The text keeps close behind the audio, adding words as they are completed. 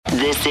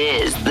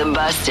This is the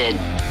Busted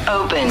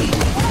Open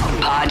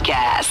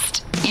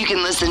Podcast. You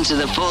can listen to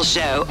the full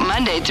show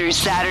Monday through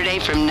Saturday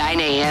from 9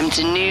 a.m.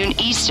 to noon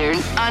Eastern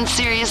on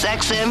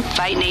SiriusXM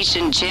Fight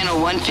Nation Channel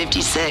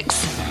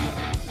 156.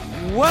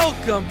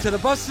 Welcome to the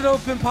Busted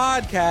Open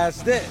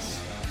Podcast.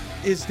 This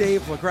is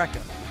Dave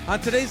LaGreca. On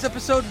today's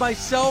episode,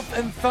 myself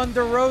and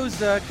Thunder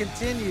Rosa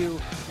continue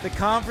the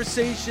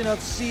conversation of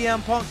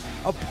CM Punk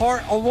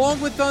apart, along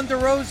with Thunder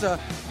Rosa,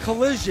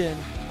 Collision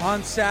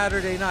on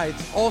Saturday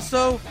nights.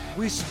 Also,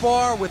 we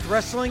spar with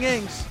Wrestling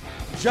Inc.'s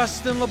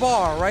Justin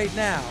Labar right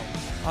now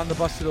on the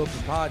Busted Open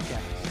Podcast.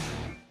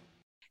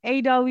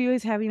 AEW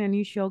is having a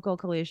new show called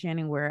Collision,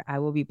 and where I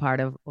will be part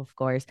of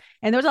course.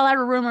 And there's a lot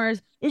of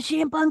rumors. Is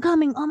CM Punk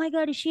coming? Oh my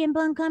God, is CM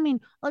Punk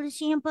coming? Oh, the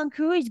CM Punk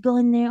crew is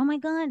going there. Oh my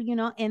God,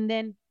 And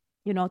then,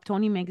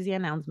 Tony makes the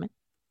announcement,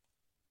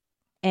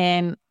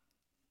 and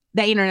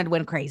the internet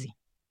went crazy.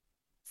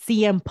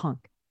 CM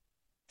Punk,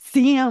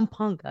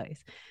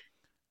 guys.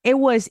 It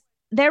was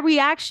their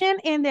reaction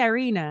in the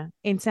arena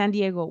in San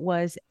Diego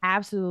was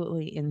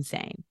absolutely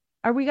insane.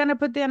 Are we gonna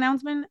put the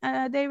announcement,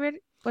 David?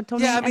 What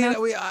Tony? Yeah,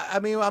 I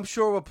mean, I'm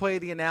sure we'll play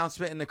the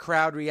announcement and the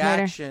crowd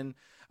reaction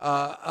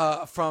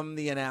from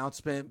the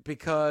announcement,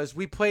 because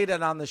we played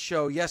it on the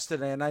show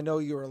yesterday, and I know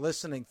you were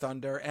listening,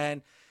 Thunder,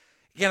 and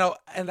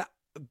and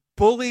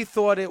Bully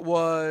thought it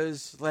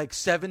was like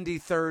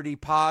 70-30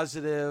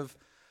 positive.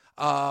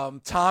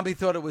 Tommy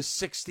thought it was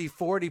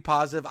 60-40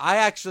 positive. I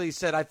actually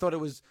said I thought it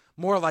was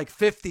more like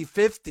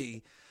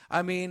 50-50.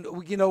 I mean,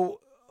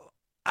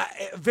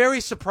 very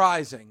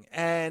surprising.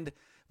 And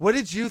what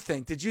did you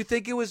think? Did you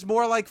think it was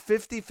more like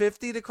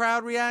 50-50, the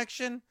crowd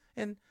reaction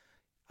in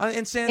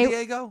San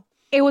Diego?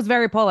 It was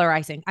very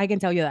polarizing. I can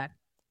tell you that.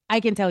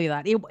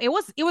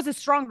 It was a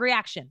strong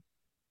reaction,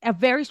 a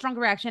very strong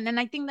reaction. And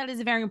I think that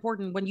is very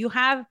important when you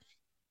have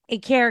a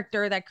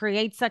character that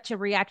creates such a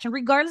reaction,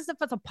 regardless if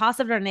it's a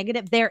positive or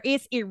negative. There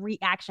is a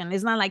reaction.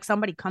 It's not like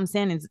somebody comes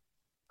in and it's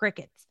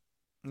crickets.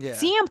 Yeah.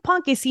 CM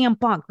Punk is CM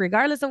Punk,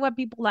 regardless of what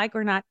people like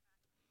or not.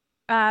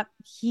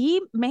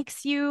 He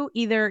makes you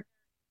either,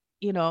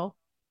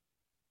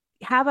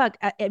 have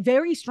a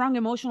very strong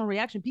emotional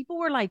reaction. People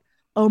were like,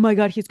 oh my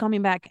God, he's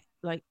coming back,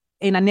 like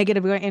in a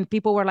negative way. And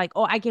people were like,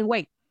 oh, I can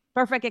wait.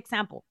 Perfect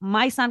example.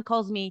 My son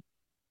calls me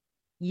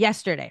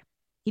yesterday.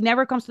 He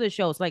never comes to the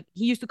shows. Like,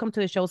 he used to come to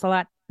the shows a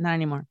lot. Not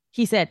anymore.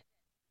 He said,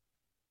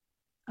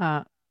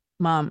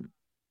 Mom,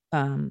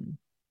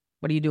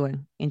 what are you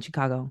doing in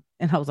Chicago?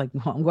 And I was like,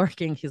 well, I'm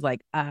working. He's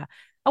like, I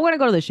want to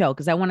go to the show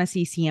because I want to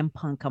see CM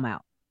Punk come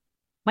out.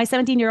 My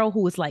 17-year-old,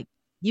 who was like,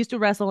 used to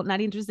wrestle,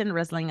 not interested in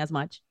wrestling as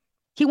much.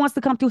 He wants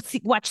to come to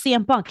watch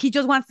CM Punk. He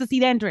just wants to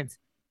see the entrance.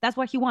 That's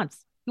what he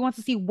wants. He wants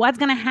to see what's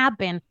going to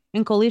happen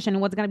in Collision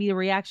and what's going to be the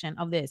reaction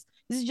of this.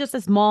 This is just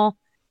a small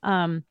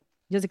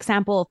just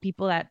example of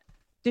people that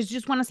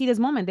just want to see this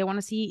moment. They want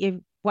to see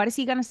what is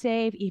he going to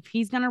say, if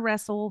he's going to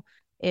wrestle,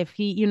 if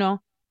he,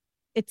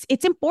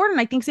 it's important.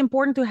 I think it's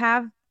important to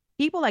have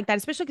people like that,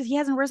 especially because he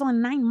hasn't wrestled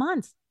in 9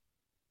 months.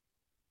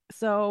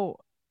 So,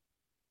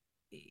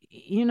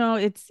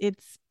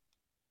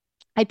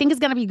 I think it's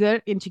going to be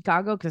good in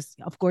Chicago because,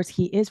 of course,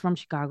 he is from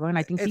Chicago. And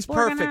I think it's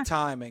perfect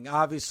timing.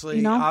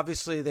 Obviously,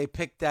 they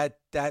picked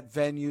that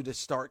venue to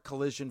start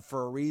Collision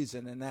for a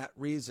reason. And that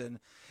reason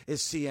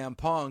is CM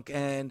Punk.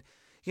 And,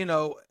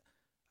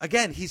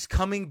 again, he's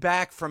coming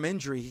back from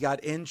injury. He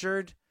got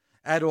injured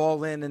at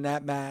All In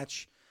that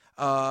match.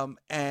 And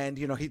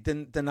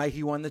the night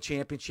he won the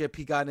championship,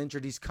 he got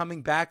injured. He's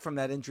coming back from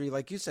that injury.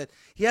 Like you said,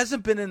 he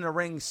hasn't been in the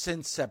ring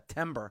since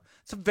September.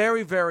 It's a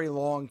very, very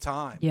long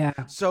time. Yeah.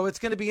 So it's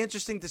going to be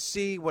interesting to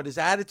see what his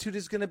attitude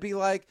is going to be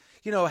like,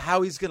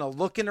 how he's going to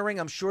look in the ring.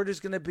 I'm sure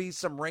there's going to be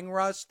some ring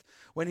rust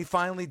when he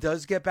finally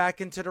does get back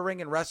into the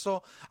ring and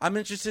wrestle. I'm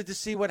interested to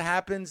see what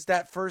happens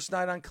that first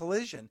night on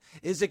Collision.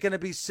 Is it going to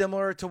be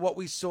similar to what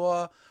we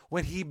saw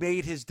when he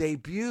made his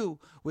debut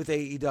with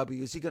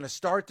AEW? Is he going to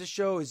start the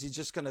show? Is he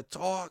just going to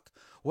talk?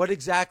 What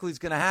exactly is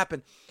going to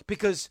happen?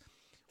 Because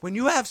when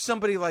you have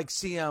somebody like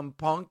CM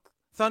Punk,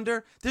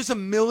 Thunder, there's a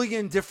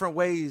million different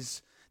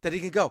ways that he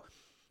can go.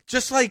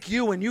 Just like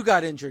you, when you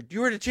got injured,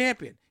 you were the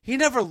champion. He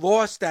never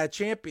lost that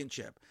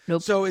championship.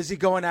 Nope. So is he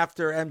going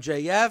after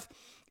MJF?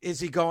 Is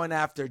he going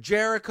after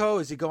Jericho?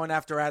 Is he going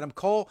after Adam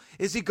Cole?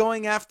 Is he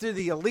going after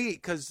the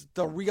Elite? Because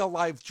the real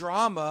life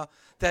drama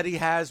that he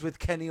has with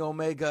Kenny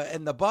Omega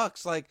and the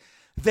Bucks, like,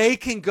 they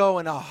can go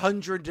in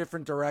 100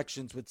 different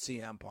directions with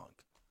CM Punk.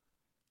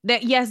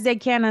 Yes, they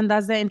can. And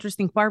that's the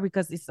interesting part,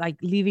 because it's like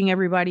leaving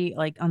everybody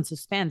like on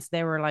suspense.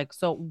 They were like,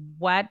 so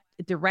what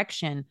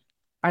direction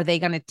are they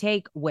going to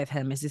take with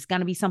him? Is this going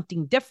to be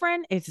something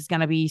different? Is this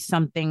going to be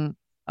something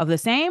of the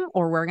same?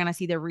 Or we're going to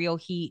see the real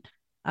heat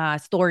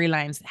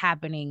storylines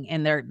happening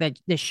and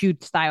the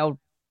shoot style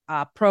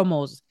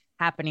promos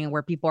happening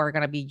where people are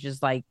going to be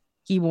just like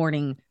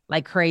keyboarding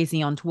like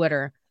crazy on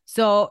Twitter.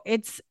 So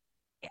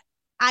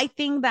I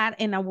think that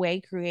in a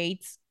way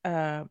creates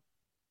some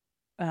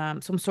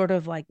sort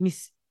of like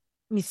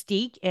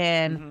mystique,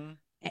 and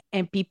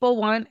and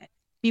people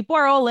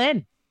are all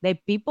in.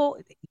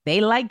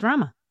 They like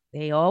drama.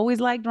 They always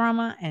like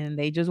drama and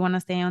they just want to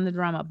stay on the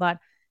drama. But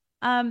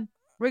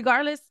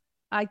regardless,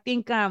 I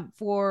think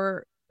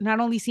for not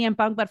only CM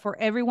Punk, but for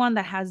everyone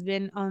that has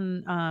been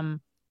on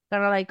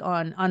kind of like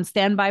on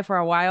standby for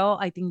a while,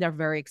 I think they're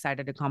very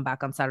excited to come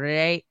back on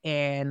Saturday.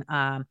 And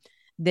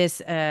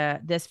this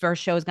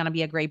first show is going to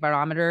be a great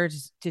barometer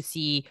to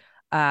see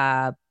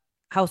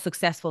how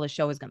successful the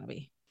show is going to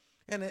be.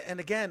 And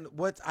again,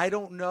 what I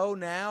don't know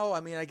now,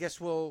 I mean, I guess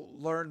we'll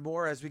learn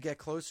more as we get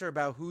closer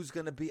about who's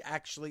going to be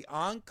actually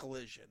on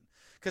Collision.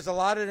 Because a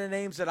lot of the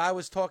names that I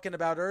was talking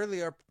about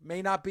earlier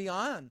may not be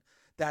on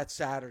that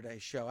Saturday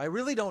show. I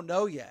really don't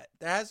know yet.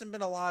 There hasn't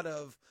been a lot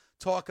of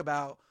talk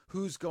about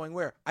who's going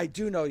where. I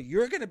do know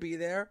you're going to be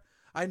there.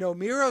 I know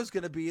Miro's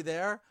going to be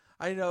there.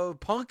 I know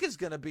Punk is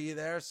going to be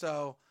there.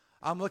 So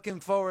I'm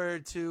looking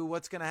forward to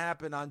what's going to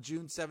happen on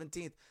June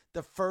 17th,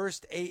 the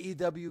first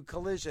AEW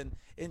Collision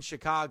in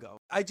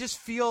Chicago. I just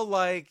feel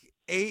like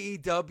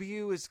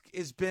AEW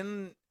is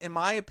been, in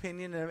my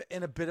opinion,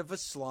 in a bit of a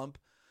slump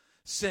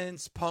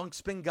since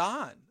Punk's been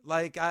gone.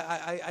 Like,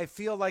 I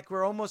feel like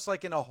we're almost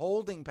like in a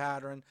holding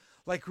pattern,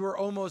 like we're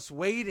almost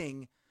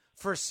waiting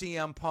for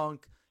CM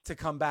Punk to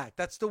come back.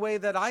 That's the way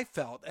that I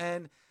felt.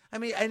 And I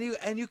mean,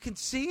 and you can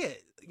see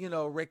it,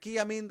 Ricky.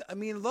 I mean,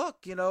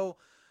 look,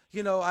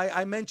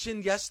 I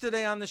mentioned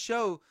yesterday on the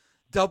show,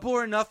 Double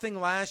or Nothing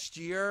last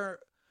year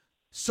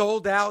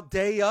sold out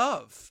day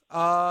of.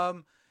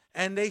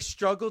 And they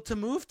struggled to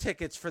move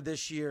tickets for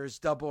this year's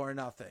Double or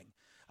Nothing.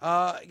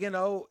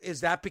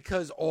 Is that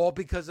because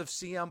of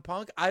CM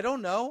Punk? I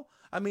don't know.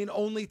 I mean,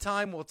 only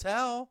time will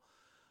tell.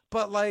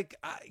 But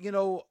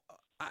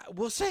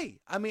we'll see.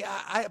 I mean,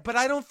 but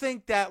I don't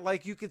think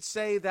that you could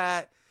say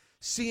that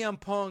CM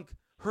Punk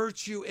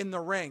hurts you in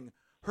the ring,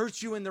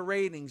 hurts you in the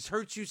ratings,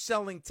 hurts you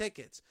selling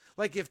tickets.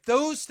 Like, if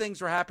those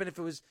things were happening,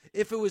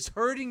 if it was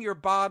hurting your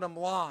bottom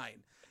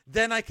line,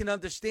 then I can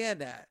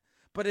understand that.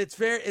 But it's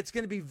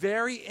going to be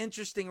very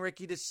interesting,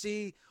 Ricky, to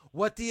see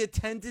what the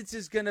attendance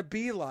is going to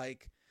be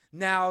like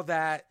now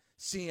that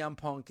CM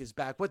Punk is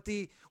back. What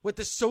the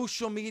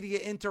social media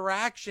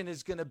interaction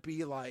is going to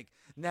be like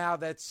now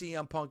that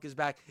CM Punk is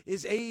back.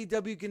 Is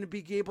AEW going to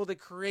be able to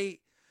create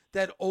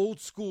that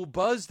old school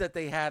buzz that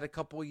they had a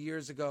couple of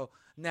years ago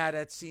now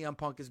that CM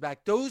Punk is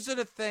back? Those are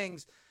the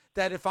things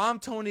that if I'm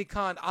Tony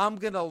Khan, I'm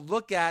going to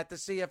look at to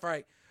see if,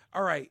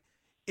 all right,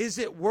 is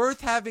it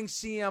worth having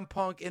CM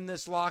Punk in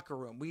this locker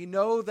room? We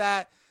know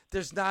that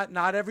there's not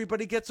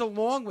everybody gets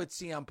along with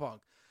CM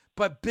Punk,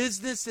 but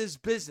business is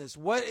business.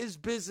 What is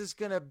business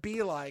going to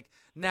be like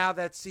now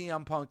that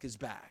CM Punk is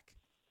back?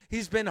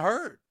 He's been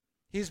hurt.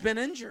 He's been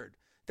injured.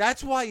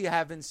 That's why you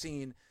haven't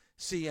seen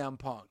CM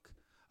Punk.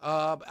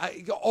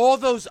 All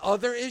those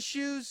other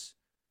issues,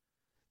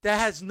 that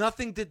has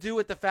nothing to do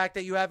with the fact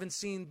that you haven't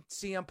seen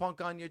CM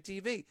Punk on your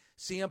TV.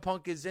 CM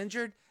Punk is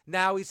injured.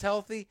 Now he's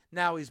healthy.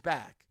 Now he's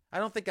back. I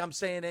don't think I'm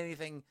saying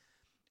anything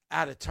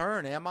out of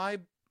turn. Am I,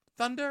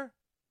 Thunder?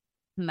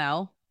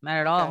 No, not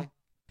at all.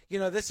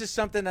 This is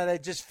something that I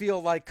just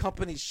feel like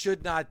companies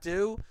should not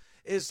do,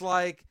 is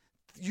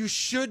you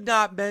should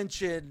not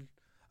mention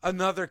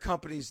another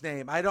company's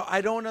name. I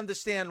don't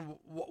understand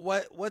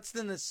what's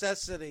the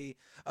necessity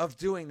of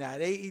doing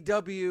that.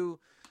 AEW,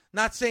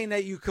 not saying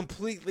that you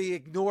completely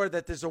ignore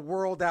that there's a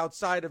world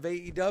outside of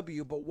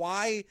AEW, but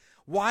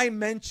why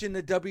mention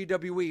the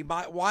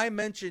WWE? Why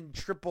mention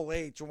Triple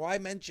H? Why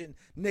mention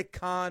Nick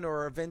Khan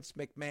or Vince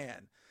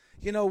McMahon?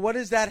 What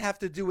does that have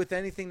to do with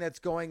anything that's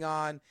going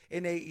on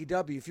in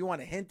AEW? If you want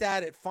to hint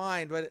at it,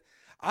 fine. But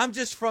I'm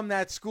just from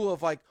that school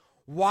of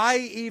why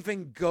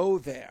even go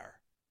there?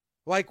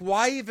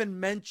 Why even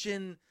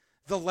mention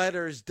the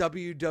letters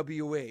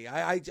WWE?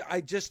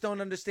 I just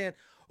don't understand.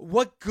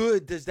 What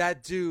good does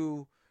that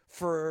do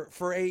for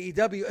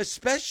AEW,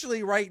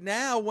 especially right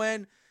now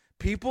when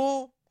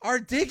people are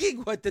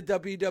digging what the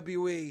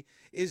WWE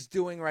is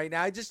doing right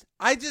now?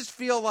 I just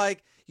feel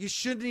like you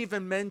shouldn't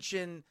even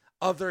mention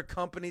other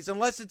companies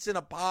unless it's in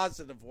a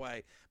positive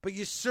way, but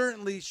you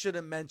certainly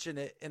shouldn't mention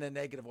it in a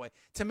negative way.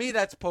 To me,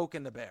 that's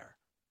poking the bear.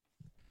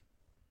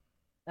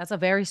 That's a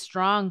very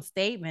strong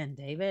statement,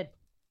 David.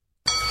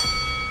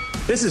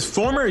 This is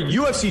former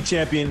UFC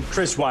champion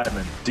Chris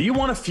Weidman. Do you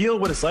want to feel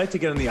what it's like to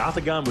get in the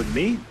octagon with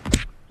me?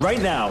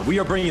 Right now, we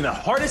are bringing the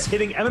hardest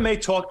hitting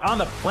MMA talk on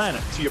the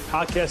planet to your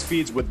podcast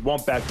feeds with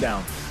Won't Back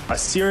Down, a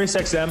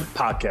SiriusXM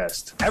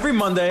podcast. Every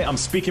Monday, I'm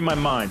speaking my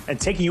mind and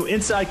taking you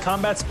inside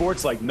combat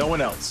sports like no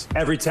one else.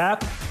 Every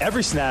tap,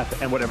 every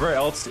snap, and whatever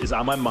else is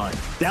on my mind.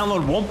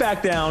 Download Won't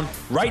Back Down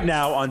right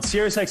now on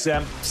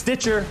SiriusXM,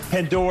 Stitcher,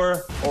 Pandora,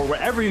 or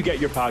wherever you get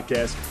your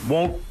podcast.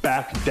 Won't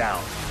Back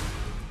Down.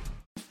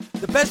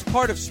 The best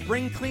part of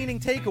spring cleaning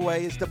takeaway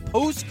is the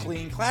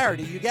post-clean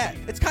clarity you get.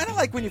 It's kind of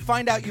like when you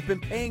find out you've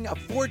been paying a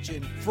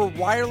fortune for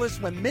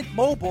wireless when Mint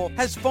Mobile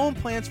has phone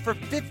plans for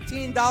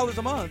 $15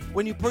 a month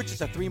when you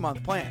purchase a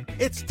 3-month plan.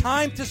 It's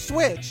time to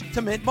switch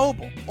to Mint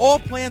Mobile. All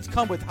plans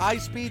come with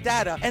high-speed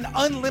data and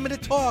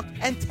unlimited talk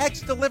and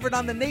text delivered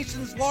on the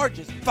nation's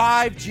largest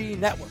 5G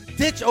network.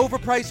 Ditch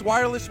overpriced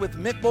wireless with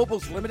Mint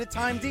Mobile's limited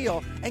time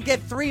deal and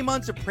get 3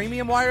 months of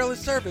premium wireless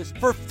service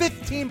for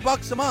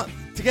 $15 a month.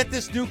 To get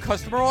this new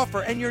customer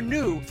offer and your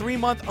new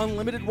 3-month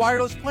unlimited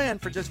wireless plan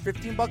for just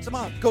 $15 a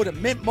month, go to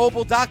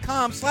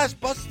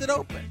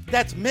mintmobile.com/bustedopen.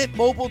 That's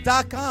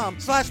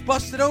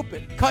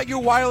mintmobile.com/bustedopen. Cut your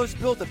wireless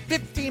bill to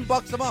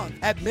 $15 a month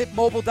at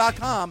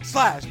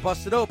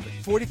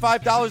mintmobile.com/bustedopen.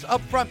 $45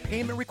 upfront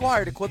payment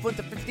required, equivalent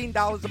to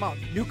 $15 a month.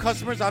 New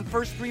customers on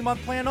first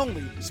 3-month plan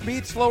only.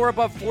 Speed slower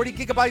above 40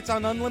 gigabytes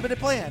on unlimited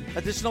plan.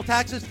 Additional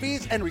taxes,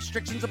 fees, and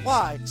restrictions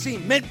apply. See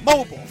Mint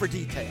Mobile for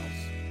details.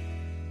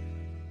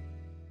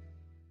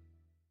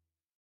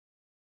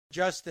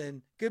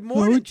 Justin, good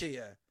morning to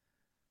you.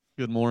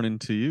 Good morning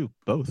to you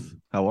both.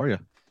 How are you?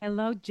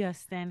 Hello,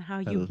 Justin. How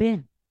you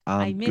been?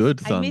 I'm good,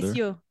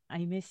 Thunder.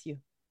 I miss you.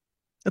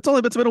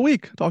 It's been a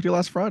week. I talked to you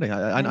last Friday.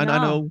 I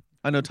know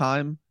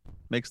time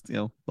makes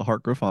the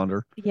heart grow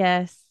fonder.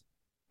 Yes.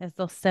 It's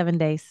those 7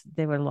 days.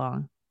 They were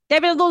long.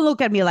 David, don't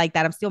look at me like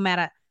that. I'm still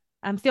mad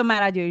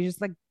at you. You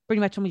just like pretty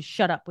much told me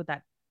shut up with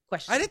that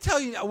question. I didn't tell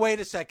you. Wait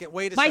a second.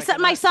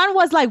 My son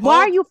was like, "Why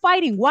are you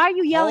fighting? Why are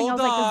you yelling?" I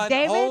was like, "Because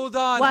David hold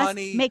on, was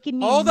honey. making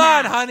me hold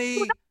mad." on, honey.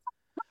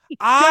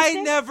 I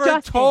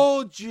never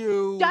told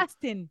you,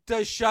 Justin,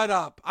 to shut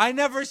up. I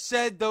never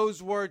said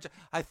those words.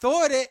 I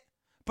thought it,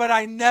 but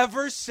I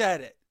never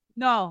said it.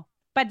 No,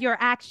 but your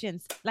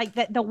actions, like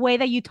the way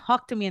that you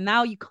talk to me, and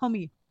now you call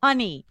me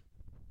honey,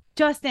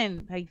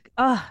 Justin. Like,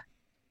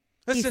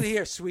 Listen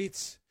here,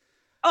 sweets.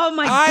 Oh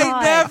my God.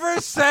 I never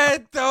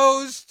said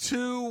those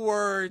 2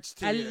 words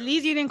to you. At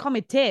least you didn't call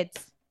me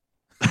tits.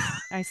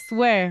 I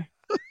swear.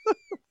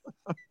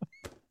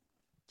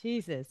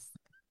 Jesus.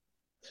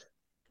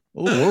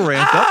 Oh, we're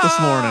ramped up this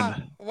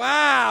morning.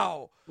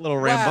 Wow. A little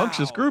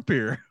rambunctious group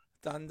here.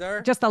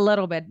 Thunder. Just a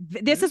little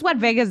bit. This is what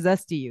Vegas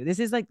does to you. This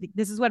is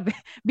what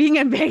being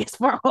in Vegas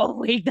for a whole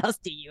week does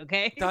to you,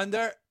 okay?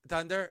 Thunder.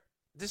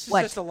 This is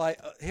just a life.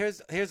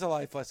 Here's a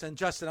life lesson.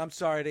 Justin, I'm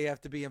sorry that you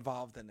have to be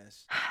involved in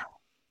this.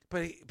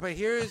 But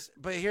here's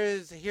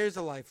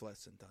a life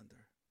lesson,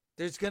 Thunder.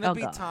 There's gonna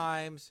be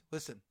times.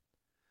 Listen,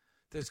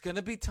 there's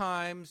gonna be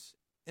times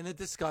in a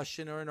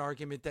discussion or an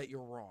argument that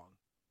you're wrong.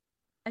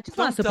 I just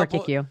want to super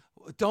kick you.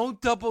 Don't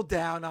double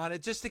down on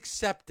it. Just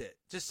accept it.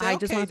 Just say,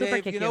 okay,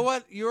 Dave, you know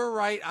what? You're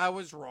right. I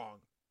was wrong.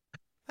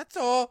 That's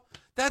all.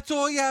 That's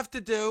all you have to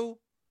do.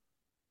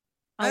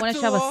 I want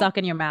to shove a suck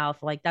in your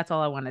mouth. Like, that's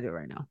all I want to do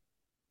right now.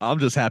 I'm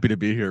just happy to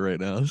be here right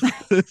now.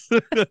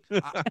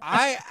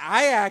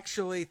 I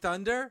actually,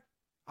 Thunder,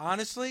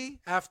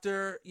 honestly,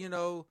 after,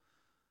 the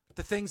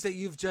things that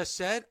you've just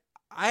said,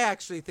 I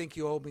actually think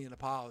you owe me an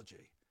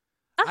apology.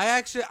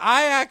 I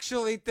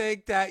actually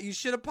think that you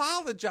should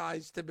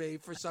apologize to me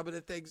for some of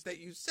the things that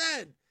you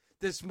said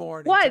this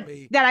morning to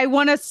me. That I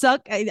want to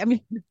suck? I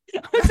mean,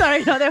 I'm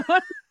sorry, another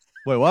one.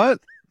 Wait, what?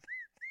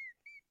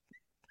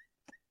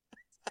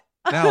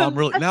 Now I'm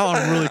really confused.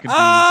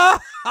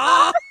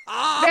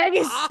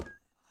 Vegas.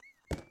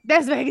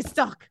 That's Vegas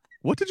talk.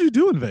 What did you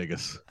do in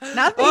Vegas?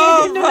 Nothing.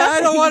 I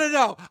don't want to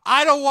know.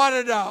 I don't want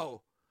to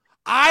know.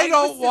 I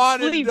don't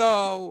want to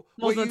know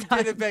what you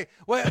did in Vegas.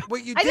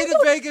 What you did in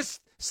Vegas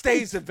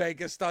stays in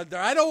Vegas, Thunder.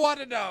 I don't want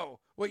to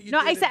know what you did. No,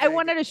 I said I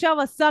wanted to shove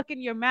a suck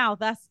in your mouth.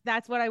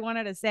 That's what I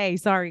wanted to say.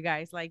 Sorry,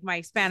 guys. Like, my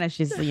Spanish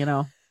is,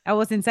 I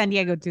was in San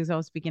Diego too, so I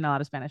was speaking a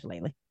lot of Spanish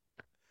lately.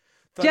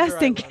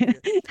 Thunder,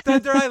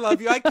 Thunder, I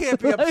love you. I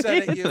can't be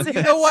upset at you.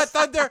 You know what,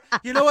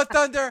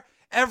 Thunder?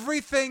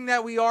 Everything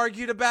that we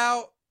argued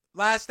about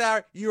last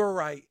hour, you were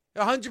right.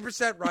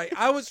 100% right.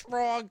 I was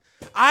wrong.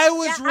 Wrong.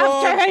 After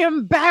I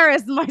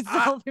embarrassed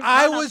myself.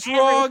 I was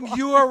wrong.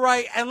 You were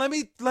right. And let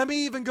me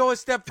even go a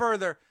step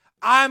further.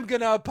 I'm going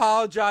to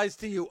apologize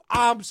to you.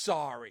 I'm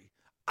sorry.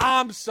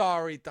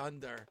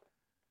 Thunder.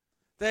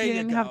 There you go. You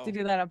didn't have to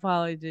do that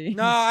apology.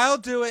 No, I'll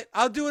do it.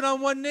 I'll do it on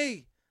one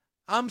knee.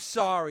 I'm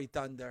sorry,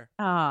 Thunder.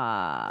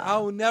 I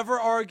will never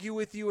argue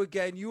with you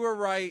again. You were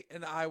right,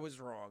 and I was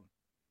wrong.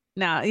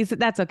 No,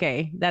 that's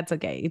okay. That's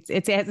okay.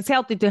 It's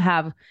healthy to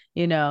have,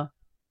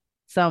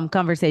 some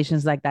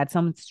conversations like that.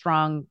 Some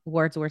strong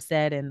words were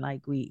said, and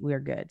like we're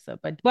good. So,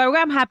 but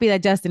I'm happy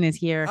that Justin is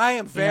here. I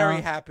am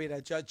very happy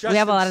that Justin. We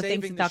have a lot of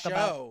things to talk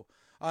about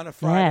on a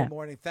Friday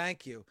morning.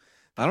 Thank you.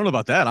 I don't know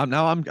about that.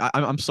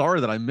 I'm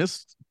sorry that I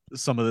missed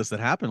some of this that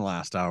happened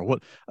last hour.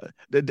 What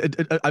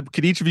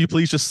could each of you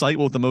please just cite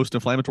what the most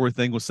inflammatory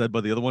thing was said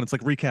by the other one? It's like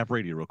recap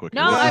radio real quick.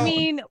 No, I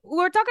mean,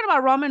 we're talking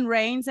about Roman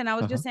Reigns, and I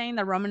was just saying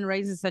that Roman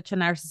Reigns is such a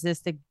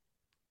narcissistic.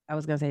 I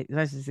was gonna say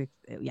narcissistic.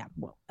 Yeah,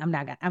 well, I'm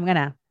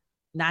gonna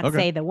not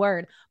say the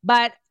word,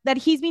 but that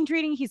he's been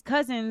treating his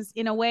cousins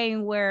in a way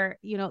where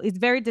it's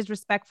very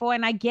disrespectful.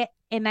 And I get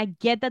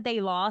that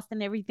they lost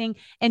and everything.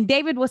 And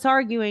David was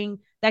arguing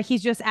that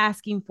he's just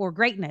asking for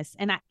greatness,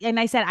 and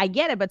I said I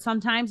get it, but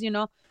sometimes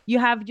you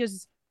have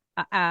just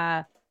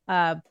a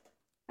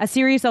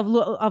series of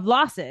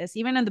losses.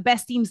 Even in the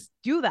best teams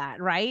do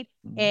that, right?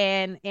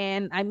 Mm-hmm.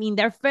 And I mean,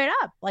 they're fed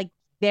up, like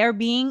they're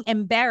being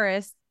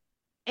embarrassed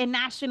in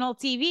national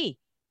TV,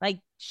 like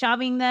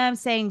shoving them,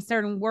 saying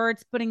certain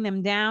words, putting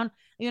them down.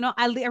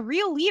 A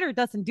real leader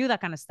doesn't do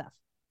that kind of stuff.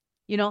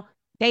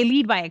 They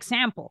lead by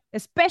example,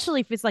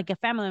 especially if it's like a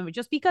family member.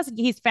 Just because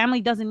his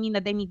family doesn't mean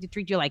that they need to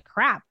treat you like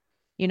crap.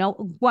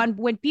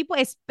 When people,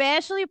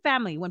 especially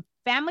family, when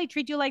family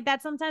treat you like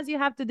that, sometimes you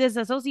have to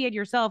disassociate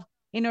yourself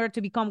in order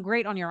to become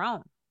great on your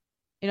own.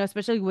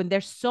 Especially when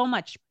there's so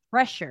much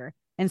pressure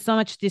and so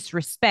much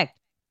disrespect.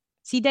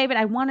 See, David,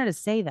 I wanted to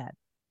say that.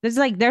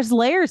 There's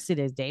layers to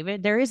this,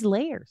 David. There is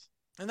layers.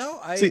 No,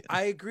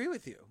 I agree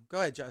with you. Go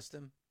ahead,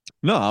 Justin.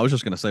 No, I was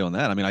just going to say on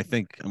that. I mean,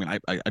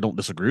 I don't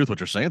disagree with what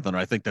you're saying, Thunder.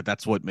 I think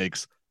that's what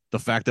makes the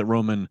fact that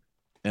Roman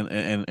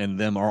and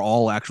them are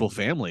all actual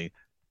family.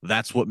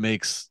 That's what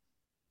makes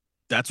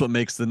the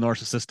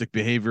narcissistic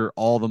behavior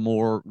all the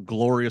more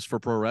glorious for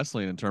pro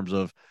wrestling in terms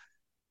of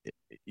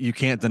you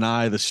can't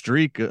deny the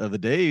streak of the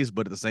days,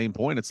 but at the same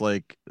point, it's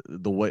like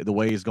the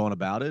way he's gone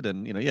about it.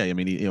 And,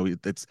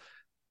 it's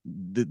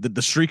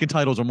the streak and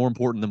titles are more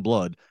important than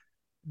blood,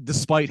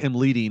 despite him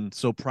leading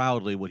so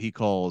proudly what he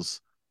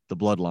calls the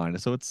bloodline.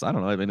 So I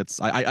don't know. I mean,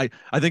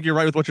 I think you're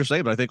right with what you're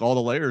saying, but I think all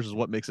the layers is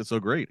what makes it so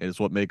great. It's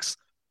what makes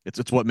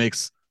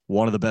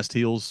one of the best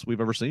heels we've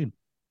ever seen.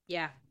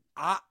 Yeah.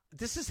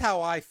 This is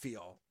how I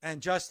feel.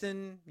 And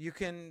Justin, you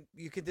can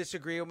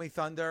disagree with me,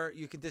 Thunder.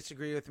 You can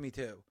disagree with me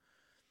too.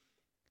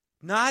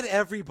 Not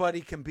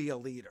everybody can be a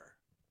leader.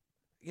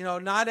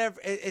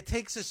 It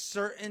takes a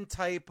certain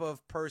type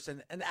of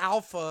person, an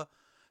alpha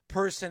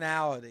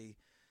personality,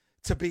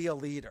 to be a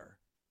leader.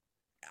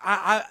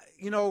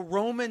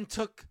 Roman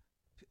took,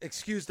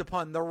 excuse the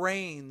pun, the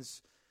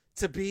reins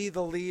to be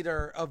the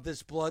leader of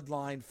this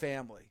bloodline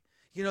family.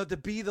 To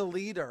be the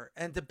leader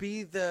and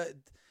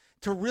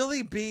to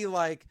really be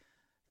like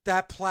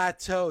that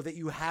plateau that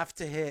you have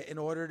to hit in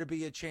order to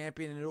be a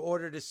champion, in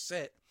order to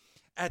sit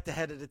at the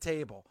head of the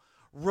table.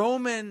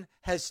 Roman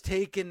has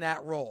taken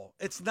that role.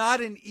 It's not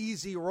an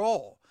easy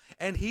role,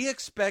 and he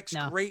expects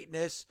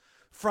greatness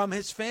from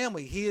his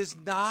family. He is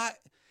not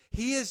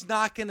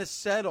going to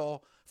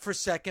settle for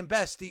second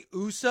best. The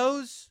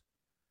Usos,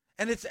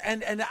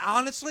 and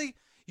honestly,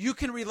 you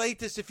can relate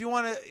this if you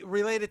want to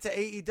relate it to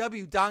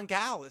AEW, Don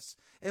Callis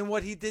and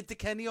what he did to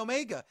Kenny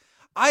Omega.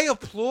 I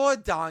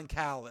applaud Don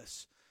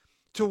Callis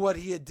to what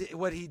he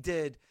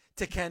did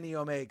to Kenny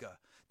Omega.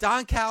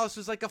 Don Callis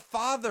was like a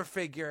father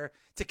figure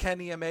to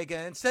Kenny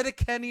Omega. Instead of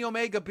Kenny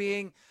Omega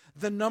being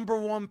the number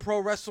one pro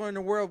wrestler in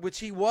the world, which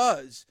he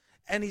was,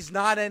 and he's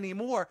not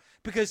anymore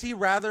because he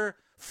rather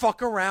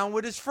fuck around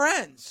with his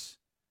friends.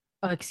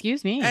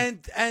 Excuse me.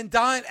 And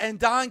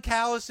Don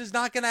Callis is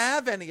not going to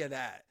have any of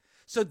that.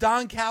 So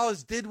Don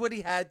Callis did what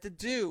he had to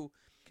do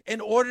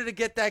in order to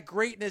get that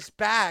greatness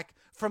back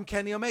from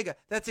Kenny Omega.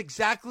 That's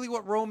exactly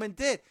what Roman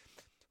did.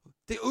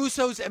 The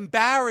Usos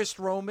embarrassed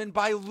Roman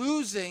by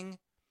losing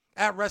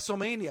at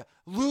WrestleMania,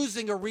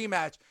 losing a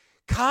rematch.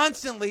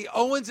 Constantly,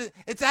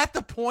 it's at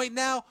the point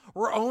now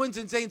where Owens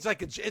and Zayn's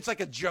it's like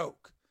a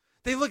joke.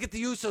 They look at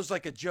the Usos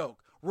like a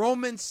joke.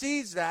 Roman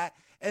sees that,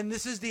 and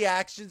this is the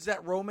actions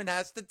that Roman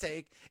has to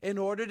take in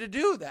order to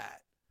do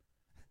that.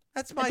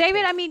 That's my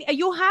David, take. I mean,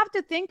 you have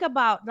to think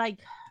about, Zayn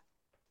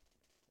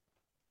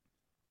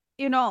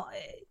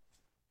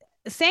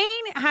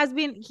has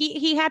been,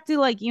 he had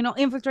to,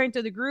 infiltrate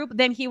into the group.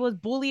 Then he was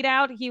bullied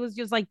out. He was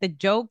just like the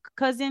joke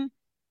cousin,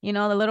 the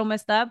little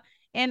messed up.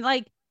 And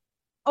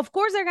of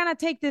course they're gonna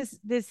take this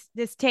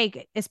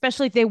take,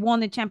 especially if they won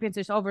the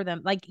championships over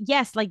them.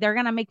 Yes, they're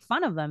gonna make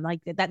fun of them,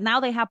 that now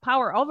they have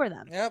power over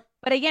them. Yep.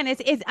 But again,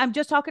 it's I'm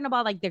just talking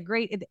about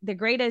the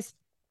greatest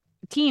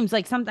teams.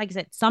 Like I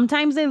said,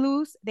 sometimes they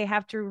lose, they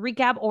have to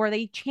recap, or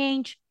they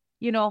change,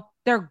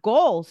 their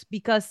goals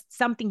because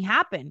something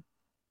happened,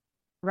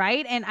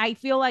 right? And I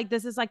feel like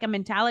this is a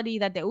mentality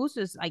that the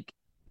Usos,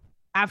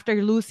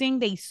 after losing,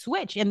 they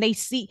switch and they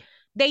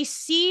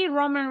see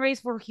Roman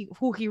Reigns for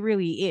who he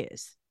really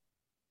is.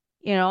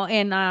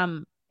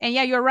 And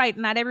yeah, you're right.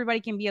 Not everybody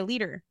can be a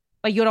leader,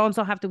 but you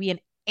also have to be an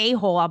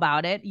a-hole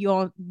about it.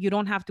 You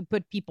don't have to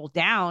put people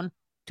down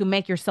to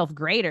make yourself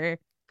great,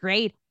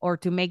 or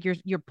to make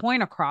your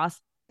point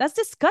across. That's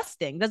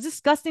disgusting. That's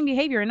disgusting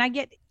behavior. And I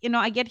get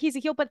he's a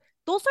heel, but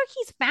those are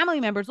his family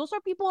members. Those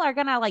are people are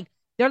gonna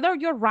they're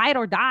your ride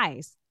or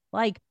dies.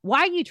 Why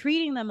are you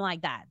treating them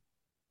like that?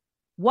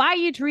 Why are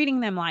you treating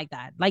them like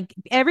that?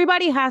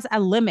 Everybody has a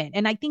limit,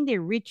 and I think they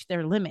reached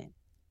their limit.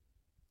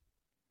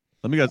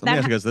 Let me ask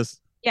you guys this.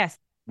 Yes.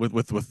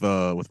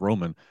 With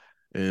Roman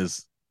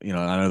is, I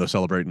know they're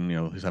celebrating,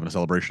 he's having a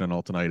celebration and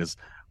all tonight.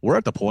 We're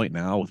at the point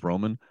now with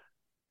Roman,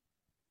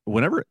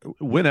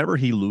 whenever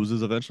he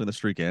loses, eventually the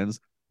streak ends,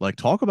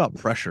 talk about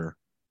pressure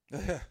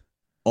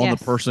on the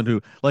person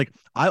who,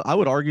 I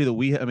would argue that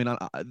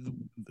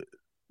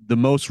the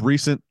most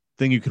recent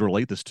thing you could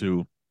relate this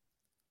to,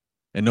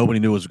 and nobody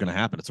knew was going to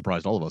happen, it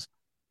surprised all of us,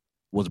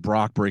 was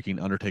Brock breaking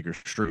Undertaker's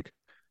streak.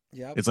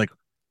 Yeah. It's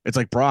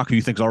like Brock, who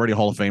you think is already a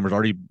Hall of Famer,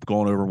 already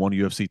going over 1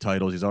 UFC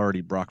titles. He's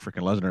already Brock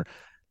freaking Lesnar.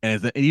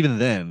 And even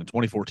then, in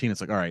 2014,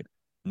 it's all right,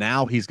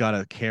 now he's got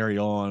to carry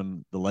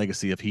on the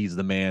legacy if he's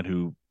the man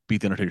who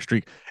beat the Undertaker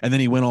streak. And then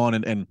he went on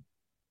and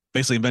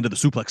basically invented the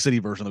Suplex City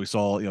version that we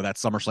saw, that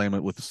SummerSlam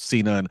with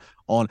Cena and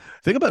on.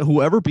 Think about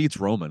whoever beats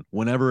Roman,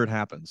 whenever it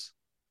happens,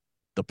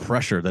 the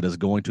pressure that is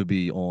going to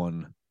be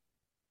on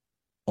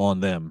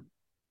them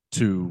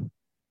to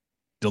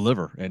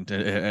deliver and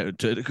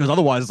because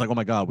otherwise it's like, oh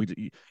my god,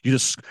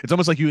 it's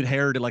almost like you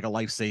inherited like a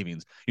life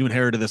savings. You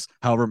inherited this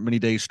however many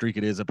days streak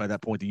it is, by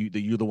that point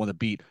that you're the one that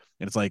beat,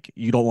 and it's like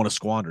you don't want to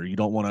squander. You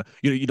don't want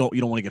to you don't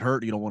want to get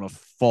hurt. You don't want to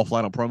fall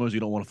flat on promos. You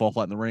don't want to fall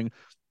flat in the ring.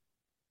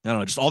 I don't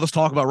know, just all this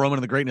talk about Roman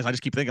and the greatness. I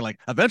just keep thinking like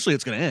eventually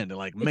it's going to end. And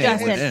like, man,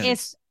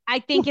 Justin, I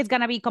think it's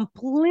going to be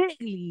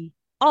completely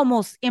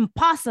almost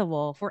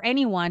impossible for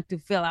anyone to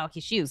fill out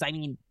his shoes. I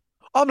mean,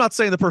 I'm not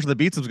saying the person that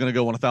beats him is going to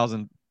go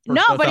 1,000.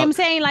 No, but I'm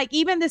saying like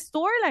even the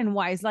storyline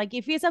wise, like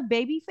if he's a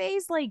baby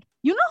face, like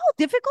you know how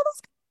difficult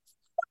it's.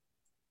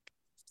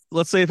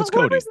 Let's say if it's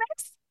Cody.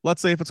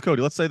 Let's say if it's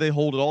Cody. Let's say they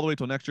hold it all the way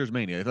till next year's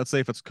Mania. Let's say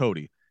if it's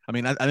Cody. I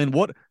mean,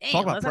 what? Damn,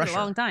 talk about pressure. A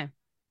long time.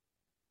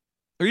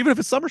 Or even if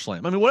it's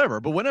SummerSlam. I mean,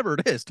 whatever. But whenever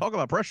it is, talk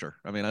about pressure.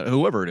 I mean,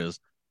 whoever it is.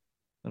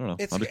 I don't know.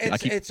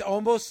 It's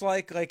almost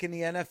like in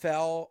the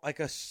NFL, like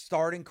a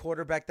starting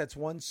quarterback that's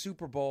won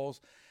Super Bowls,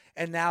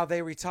 and now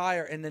they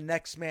retire, and the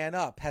next man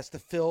up has to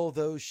fill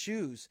those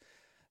shoes.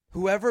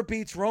 Whoever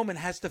beats Roman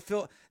has to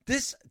fill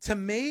this. To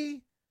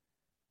me,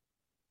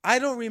 I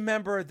don't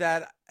remember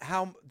that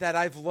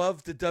I've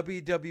loved the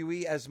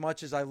WWE as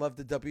much as I love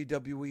the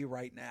WWE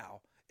right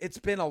now. It's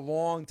been a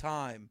long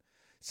time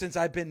since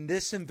I've been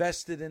this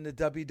invested in the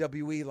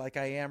WWE like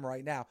I am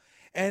right now.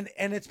 And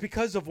it's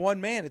because of one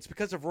man. It's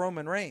because of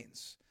Roman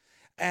Reigns.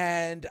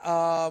 And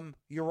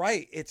you're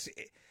right.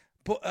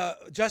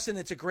 Justin,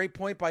 it's a great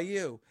point by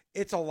you.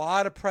 It's a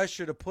lot of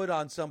pressure to put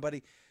on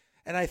somebody.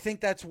 And I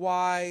think that's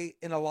why,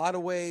 in a lot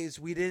of ways,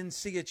 we didn't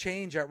see a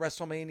change at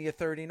WrestleMania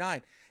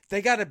 39.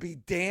 They got to be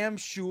damn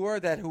sure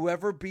that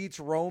whoever beats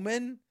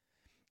Roman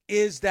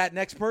is that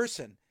next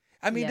person.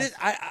 I mean,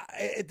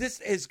 yes.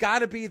 This has got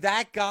to be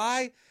that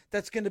guy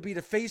that's going to be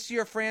the face of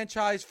your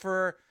franchise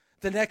for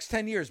the next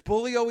 10 years.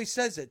 Bully always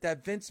says it,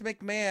 that Vince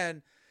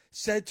McMahon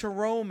said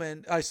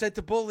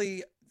to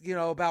Bully,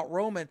 about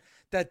Roman,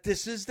 that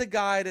this is the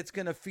guy that's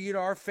going to feed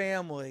our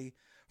family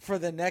for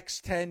the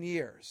next 10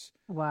 years.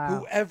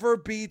 Wow. Whoever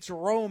beats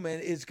Roman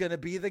is going to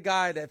be the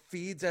guy that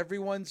feeds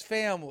everyone's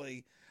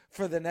family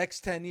for the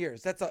next 10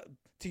 years.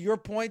 To your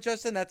point,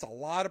 Justin, that's a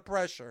lot of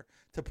pressure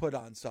to put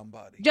on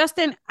somebody.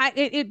 Justin,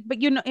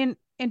 and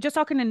just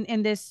talking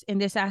in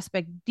this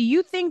aspect, do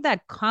you think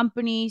that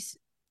companies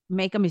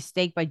make a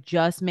mistake by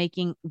just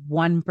making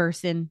one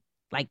person,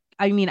 like,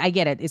 I mean, I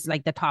get it, it's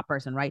like the top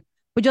person, right?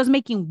 But just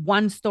making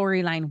one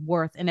storyline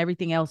worth and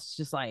everything else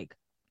just like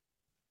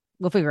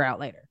we'll figure out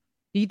later.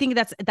 Do you think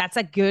that's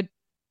a good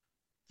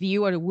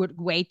view or a good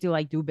way to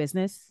like do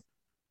business?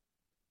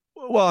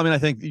 Well, I mean, I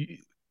think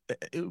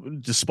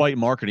despite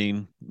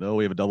marketing,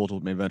 we have a double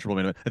main event, triple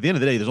main event. At the end of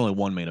the day, there's only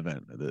one main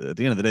event. At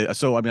the end of the day,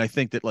 so I mean, I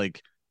think that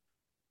like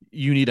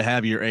you need to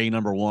have your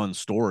number one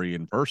story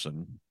in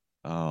person.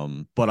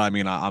 But I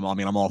mean,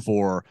 I'm all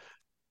for.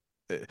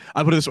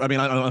 I put this. I mean,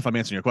 I don't know if I'm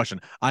answering your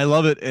question. I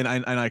love it, and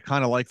I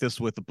kind of like this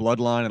with the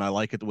Bloodline, and I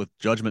like it with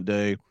Judgment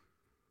Day.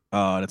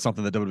 And it's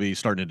something that WWE is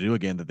starting to do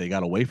again that they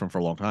got away from for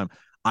a long time.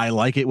 I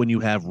like it when you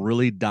have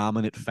really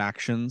dominant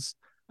factions,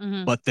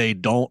 but they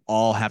don't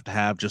all have to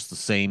have just the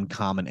same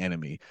common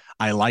enemy.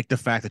 I like the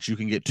fact that you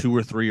can get 2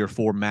 or 3 or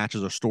 4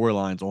 matches or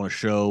storylines on a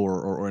show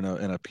or in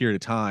a period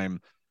of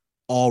time,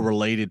 all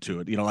related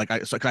to it.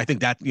 I think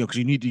that because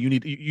you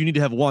need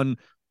to have one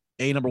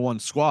number one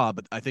squad,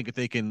 but I think if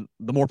they can,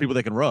 the more people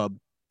they can rub,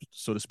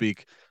 so to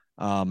speak,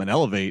 and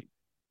elevate,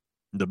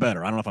 the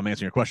better. I don't know if I'm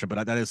answering your question,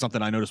 but that is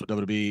something I noticed with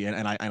WWE,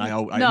 and I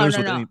noticed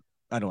with any.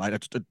 I don't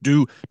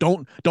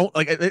know. Don't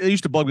like. It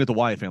used to bug me with the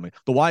Wyatt family.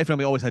 The Wyatt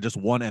family always had just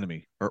one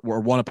enemy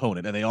or one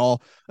opponent, and it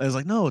was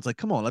like, no, it's like,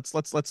 come on, let's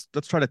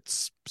try to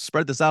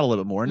spread this out a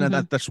little bit more. And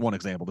that's one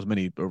example. There's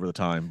many over the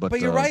time, but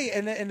you're right.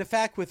 And the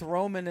fact with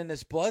Roman and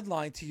his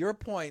bloodline, to your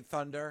point,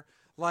 Thunder,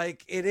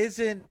 like it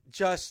isn't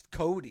just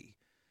Cody.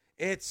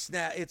 It's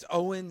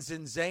Owens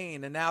and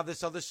Zayn, and now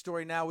this other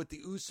story now with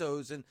the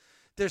Usos, and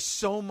there's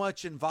so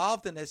much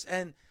involved in this.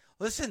 And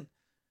listen,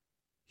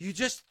 you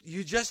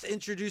just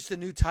introduced a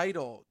new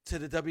title to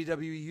the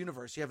WWE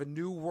universe. You have a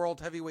new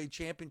World Heavyweight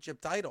Championship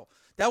title.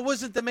 That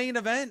wasn't the main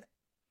event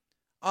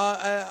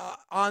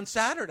on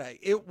Saturday.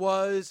 It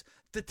was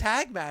the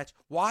tag match.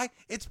 Why?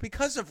 It's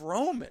because of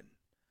Roman.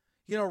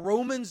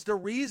 Roman's the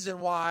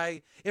reason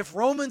why. If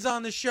Roman's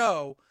on the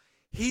show,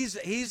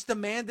 he's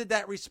demanded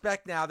that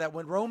respect now, that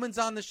when Roman's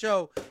on the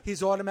show,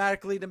 he's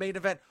automatically the main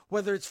event.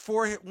 Whether it's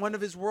for one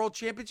of his world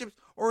championships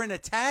or in a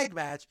tag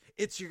match,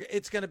 it's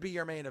going to be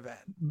your main event.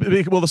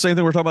 Well, the same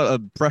thing we're talking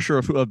about, pressure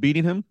of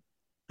beating him.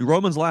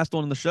 Roman's last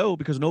one in the show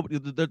because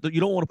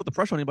you don't want to put the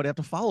pressure on anybody. Have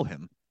to follow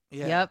him.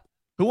 Yeah. Yep.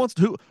 Who wants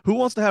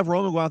to have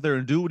Roman go out there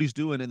and do what he's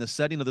doing in the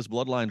setting of this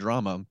bloodline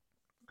drama?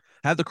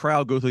 Have the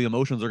crowd go through the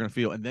emotions they're going to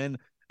feel, and then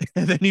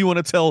you want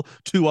to tell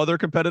 2 other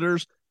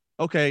competitors,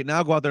 okay,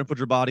 now go out there and put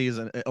your bodies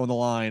on the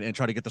line and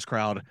try to get this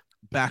crowd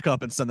back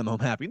up and send them home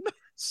happy.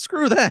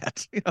 Screw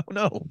that.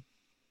 No.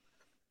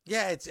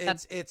 Yeah,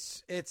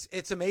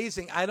 it's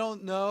amazing. I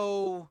don't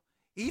know.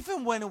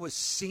 Even when it was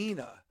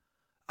Cena,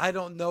 I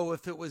don't know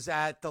if it was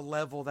at the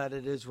level that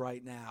it is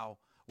right now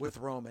with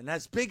Roman.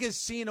 As big as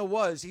Cena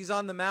was, he's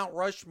on the Mount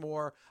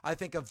Rushmore, I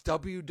think, of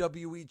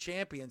WWE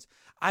champions.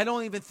 I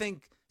don't even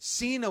think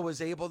Cena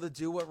was able to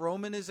do what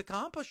Roman is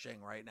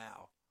accomplishing right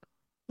now.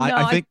 No,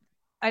 I think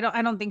I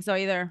don't think so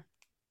either.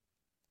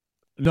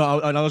 no,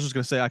 I was just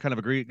gonna say I kind of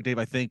agree, Dave.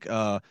 I think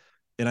and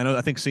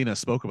I think Cena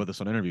spoke about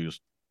this on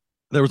interviews.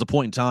 There was a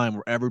point in time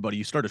where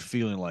you started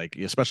feeling like,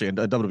 especially in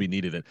WWE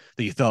needed it,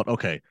 that you thought,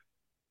 okay,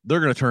 they're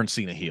going to turn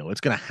Cena heel.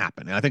 It's going to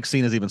happen. And I think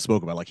Cena's even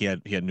spoke about, like, he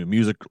had new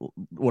music,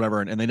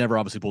 whatever, and they never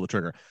obviously pulled the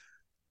trigger.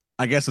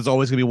 I guess it's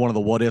always going to be one of the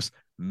what ifs.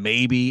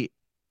 Maybe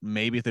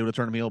if they would have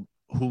turned him heel,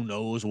 who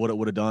knows what it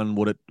would have done?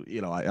 Would it,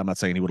 I'm not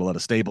saying he would have let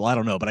it stable. I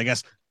don't know, but I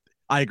guess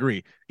I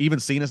agree. Even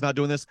Cena's not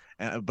doing this,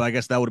 but I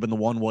guess that would have been the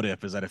one what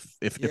if, is that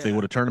if they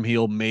would have turned him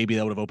heel, maybe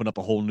that would have opened up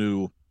a whole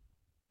new,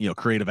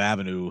 creative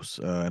avenues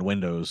and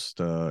windows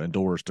and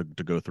doors to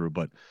go through.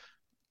 But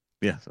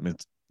yeah, I mean,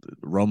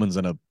 Roman's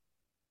in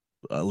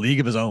a league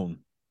of his own.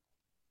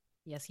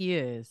 Yes, he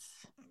is.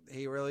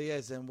 He really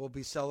is, and we'll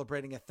be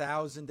celebrating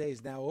 1,000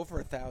 days now, over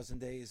 1,000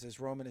 days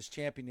as Roman is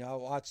champion. I'll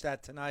watch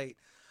that tonight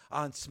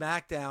on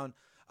SmackDown.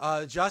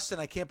 Justin,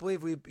 I can't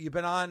believe you've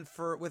been on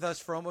with us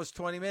for almost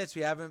 20 minutes.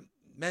 We haven't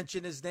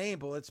mentioned his name,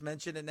 but let's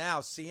mention it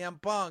now.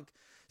 CM Punk.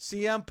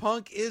 CM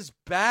Punk is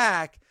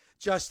back,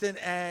 Justin,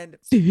 and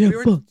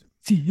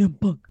CM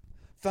Punk.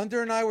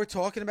 Thunder and I were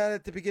talking about it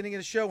at the beginning of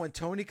the show when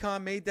Tony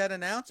Khan made that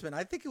announcement.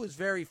 I think it was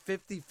very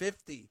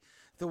 50-50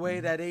 the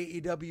way that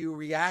AEW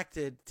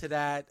reacted to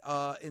that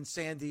in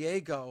San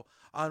Diego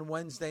on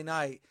Wednesday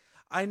night.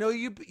 I know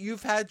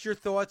you've had your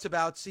thoughts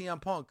about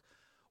CM Punk.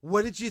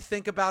 What did you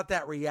think about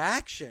that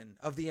reaction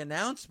of the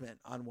announcement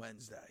on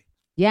Wednesday?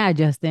 Yeah,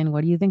 Justin,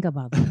 what do you think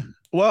about that?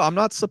 Well, I'm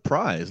not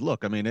surprised.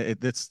 Look, I mean,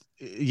 it's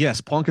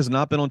yes, Punk has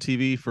not been on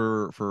TV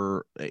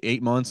for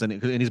 8 months,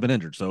 and he's been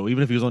injured. So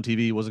even if he was on TV,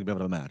 he wasn't going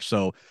to be able to match.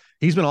 So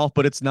he's been off,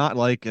 but it's not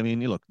like, I mean,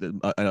 you look,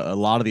 a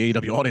lot of the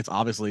AEW audience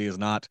obviously is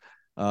not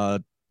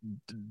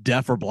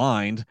deaf or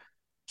blind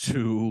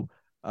to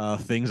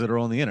things that are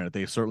on the internet.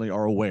 They certainly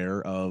are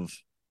aware of.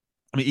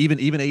 I mean, even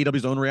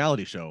AEW's own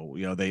reality show,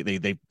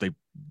 they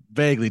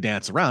vaguely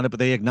dance around it, but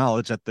they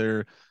acknowledge that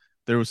there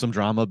was some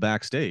drama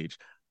backstage.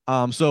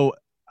 So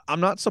I'm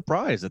not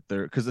surprised that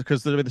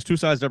because there's two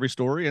sides to every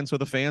story, and so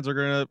the fans are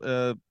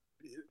gonna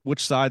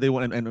which side they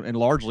want, and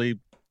largely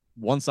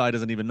one side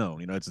isn't even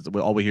known. It's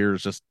all we hear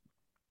is just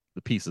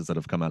the pieces that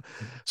have come out.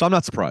 So I'm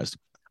not surprised.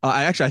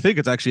 I think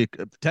it's actually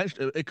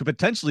it could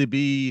potentially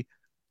be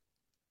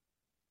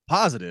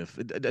positive,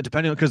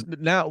 depending on, because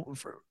now.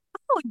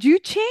 Did you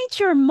change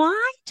your mind,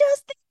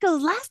 Justin?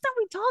 Because last time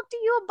we talked to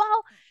you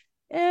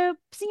about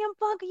CM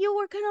Punk, you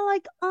were kind of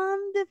like on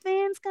the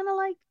fence, kind of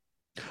like.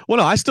 Well,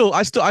 no, I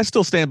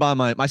still stand by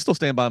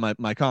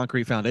my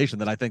concrete foundation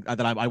that I think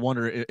that I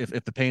wonder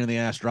if the pain in the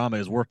ass drama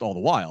has worked all the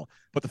while.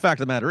 But the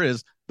fact of the matter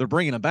is they're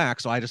bringing him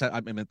back, so I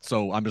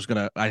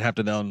have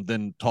to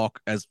then talk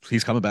as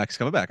he's coming back. He's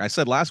coming back. I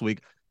said last week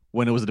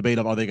when it was a debate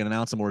of are they going to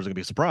announce him or is it going to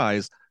be a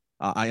surprise.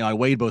 I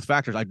weighed both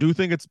factors. I do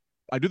think it's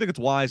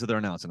wise that they're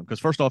announcing him because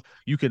first off,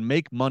 you can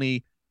make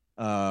money,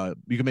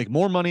 you can make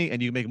more money,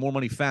 and you can make more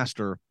money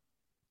faster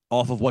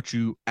off of what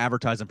you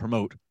advertise and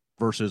promote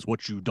versus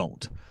what you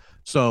don't.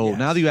 So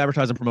now that you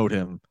advertise and promote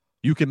him,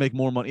 you can make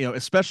more money,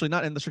 especially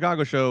not in the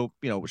Chicago show,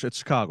 it's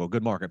Chicago,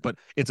 good market, but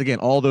it's, again,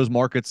 all those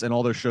markets and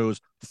all those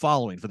shows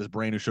following for this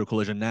brand new show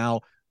Collision.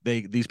 Now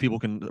these people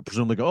can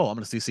presumably go, I'm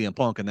going to see CM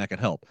Punk, and that can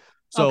help.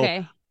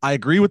 So I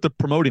agree with the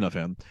promoting of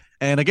him.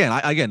 And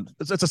again,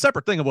 it's a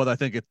separate thing of whether I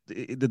think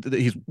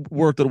he's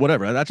worth it or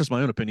whatever. That's just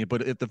my own opinion.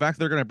 But if the fact that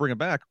they're going to bring him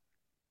back,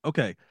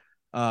 okay,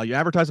 you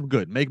advertise him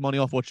good, make money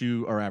off what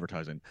you are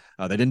advertising.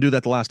 They didn't do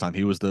that the last time.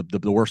 He was the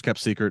worst kept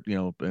secret,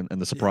 and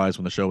the surprise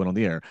when the show went on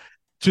the air.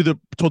 To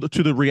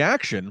the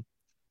reaction,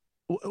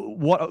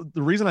 what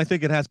the reason I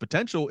think it has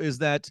potential is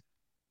that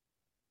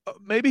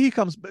maybe he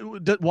comes.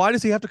 Why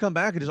does he have to come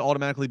back and just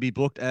automatically be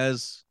booked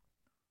as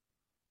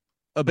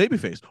a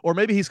babyface? Or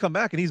maybe he's come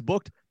back and he's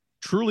booked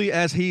truly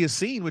as he is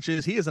seen, which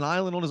is he is an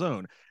island on his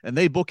own, and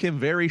they book him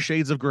very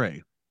shades of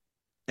gray,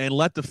 and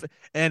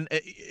and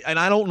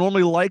I don't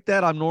normally like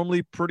that. I'm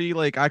normally pretty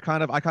like I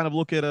kind of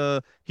look at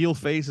a heel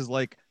face as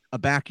like a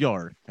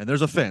backyard, and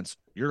there's a fence.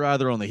 You're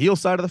either on the heel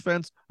side of the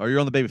fence or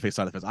you're on the babyface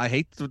side of the fence. I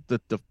hate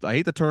I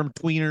hate the term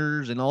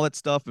tweeners and all that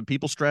stuff and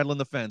people straddling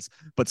the fence,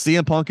 but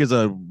CM Punk is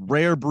a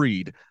rare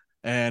breed.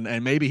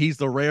 And maybe he's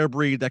the rare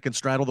breed that can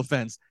straddle the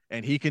fence,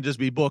 and he can just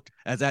be booked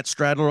as that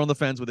straddler on the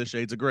fence with his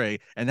shades of gray,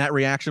 and that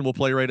reaction will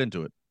play right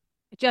into it.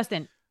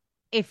 Justin,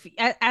 if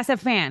as a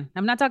fan,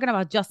 I'm not talking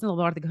about Justin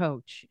Labar, the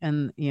coach,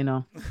 and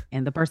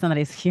and the person that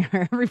is here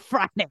every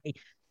Friday.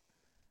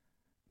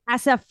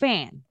 As a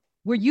fan,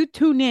 were you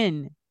tune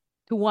in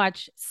to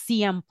watch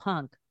CM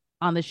Punk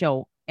on the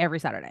show every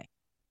Saturday?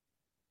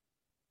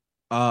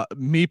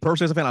 Me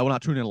personally as a fan, I will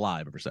not tune in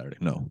live every Saturday.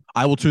 No,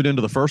 I will tune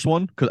into the first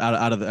one because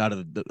out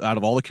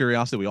of all the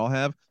curiosity we all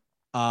have,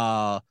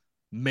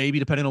 maybe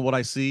depending on what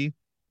I see,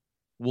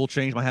 will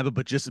change my habit.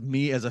 But just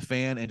me as a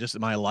fan and just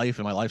my life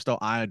and my lifestyle,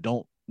 I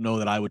don't know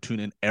that I would tune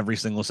in every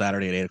single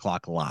Saturday at 8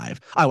 o'clock live.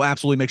 I will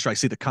absolutely make sure I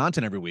see the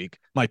content every week.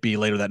 Might be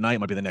later that night,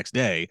 might be the next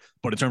day.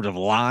 But in terms of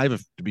live,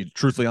 if to be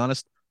truthfully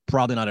honest,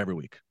 probably not every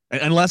week.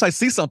 Unless I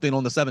see something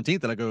on the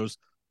 17th that I goes,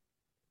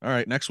 all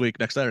right, next week,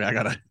 next Saturday,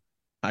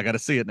 I gotta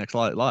see it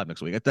live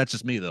next week. That's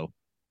just me though,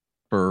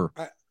 for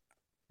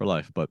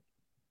life. But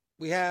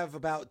we have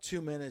about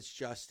 2 minutes,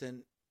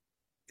 Justin.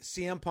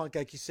 CM Punk,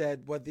 like you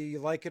said, whether you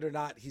like it or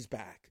not, he's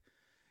back.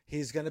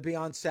 He's going to be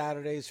on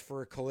Saturdays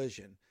for a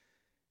Collision.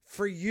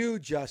 For you,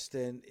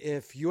 Justin,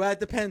 if you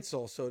had the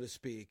pencil, so to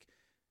speak,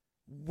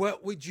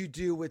 what would you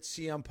do with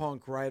CM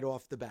Punk right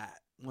off the bat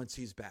once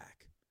he's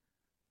back?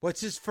 What's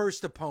his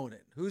first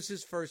opponent? Who's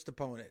his first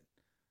opponent?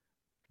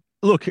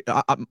 Look,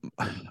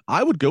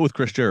 I would go with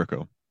Chris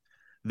Jericho.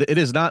 It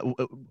is not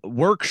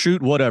work,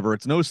 shoot, whatever.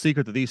 It's no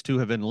secret that these two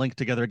have been linked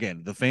together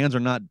again. The fans are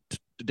not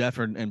deaf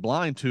and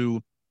blind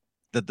to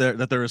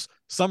that there's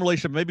some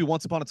relationship. Maybe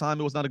once upon a time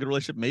it was not a good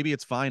relationship. Maybe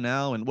it's fine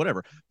now and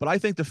whatever. But I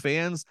think the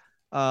fans,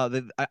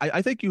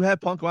 I think you have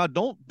Punk come out.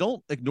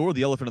 Don't ignore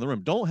the elephant in the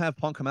room. Don't have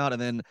Punk come out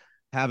and then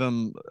have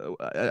him.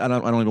 I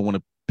don't even want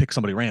to pick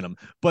somebody random,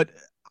 but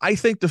I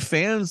think the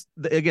fans,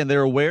 again,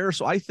 they're aware.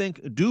 So I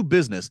think do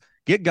business,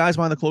 get guys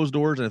behind the closed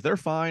doors, and if they're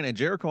fine, and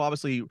Jericho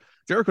does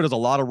a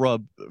lot of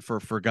rub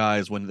for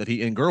guys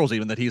and girls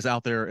even that he's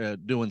out there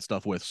doing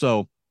stuff with.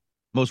 So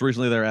most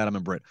recently they're Adam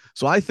and Britt.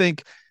 So I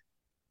think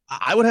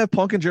I would have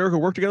Punk and Jericho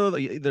work together.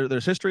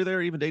 There's history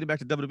there, even dating back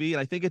to WWE, and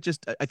I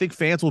think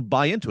fans will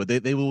buy into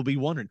it. They will be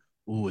wondering,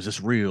 "Ooh, is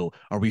this real?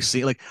 Are we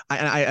seeing?" Like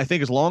I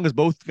think as long as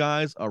both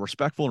guys are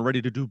respectful and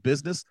ready to do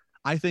business,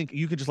 I think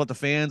you can just let the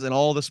fans and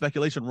all the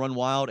speculation run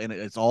wild, and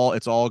it's all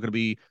going to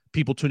be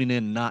people tuning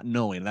in not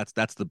knowing. That's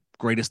the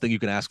greatest thing you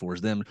can ask for,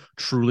 is them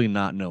truly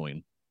not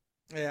knowing.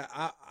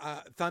 Yeah,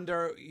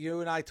 Thunder,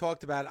 you and I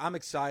talked about it. I'm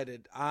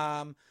excited.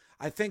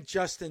 I think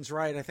Justin's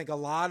right. I think a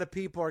lot of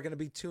people are going to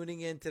be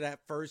tuning into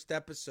that first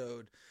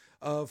episode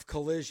of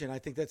Collision. I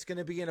think that's going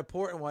to be an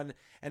important one.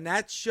 And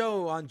that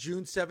show on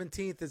June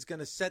 17th is going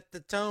to set the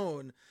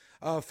tone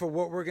for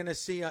what we're going to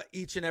see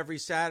each and every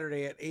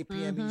Saturday at 8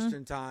 p.m.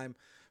 Eastern time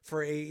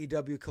for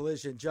AEW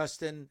Collision.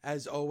 Justin,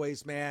 as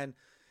always, man,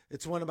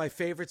 it's one of my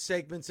favorite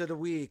segments of the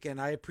week,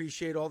 and I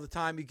appreciate all the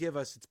time you give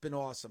us. It's been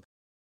awesome.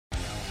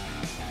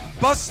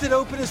 Busted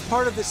Open is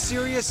part of the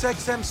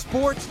SiriusXM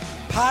Sports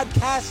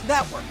Podcast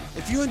Network.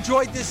 If you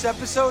enjoyed this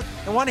episode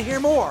and want to hear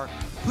more,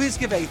 please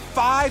give a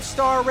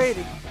 5-star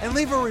rating and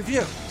leave a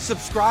review.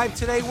 Subscribe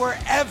today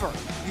wherever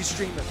you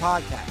stream your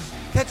podcast.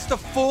 Catch the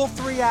full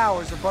 3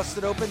 hours of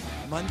Busted Open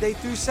Monday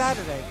through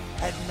Saturday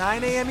at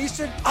 9 a.m.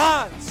 Eastern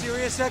on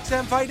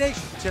SiriusXM Fight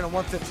Nation, channel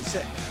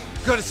 156.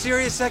 Go to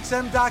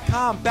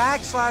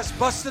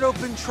SiriusXM.com/Busted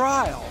Open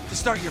Trial to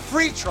start your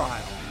free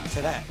trial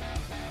today.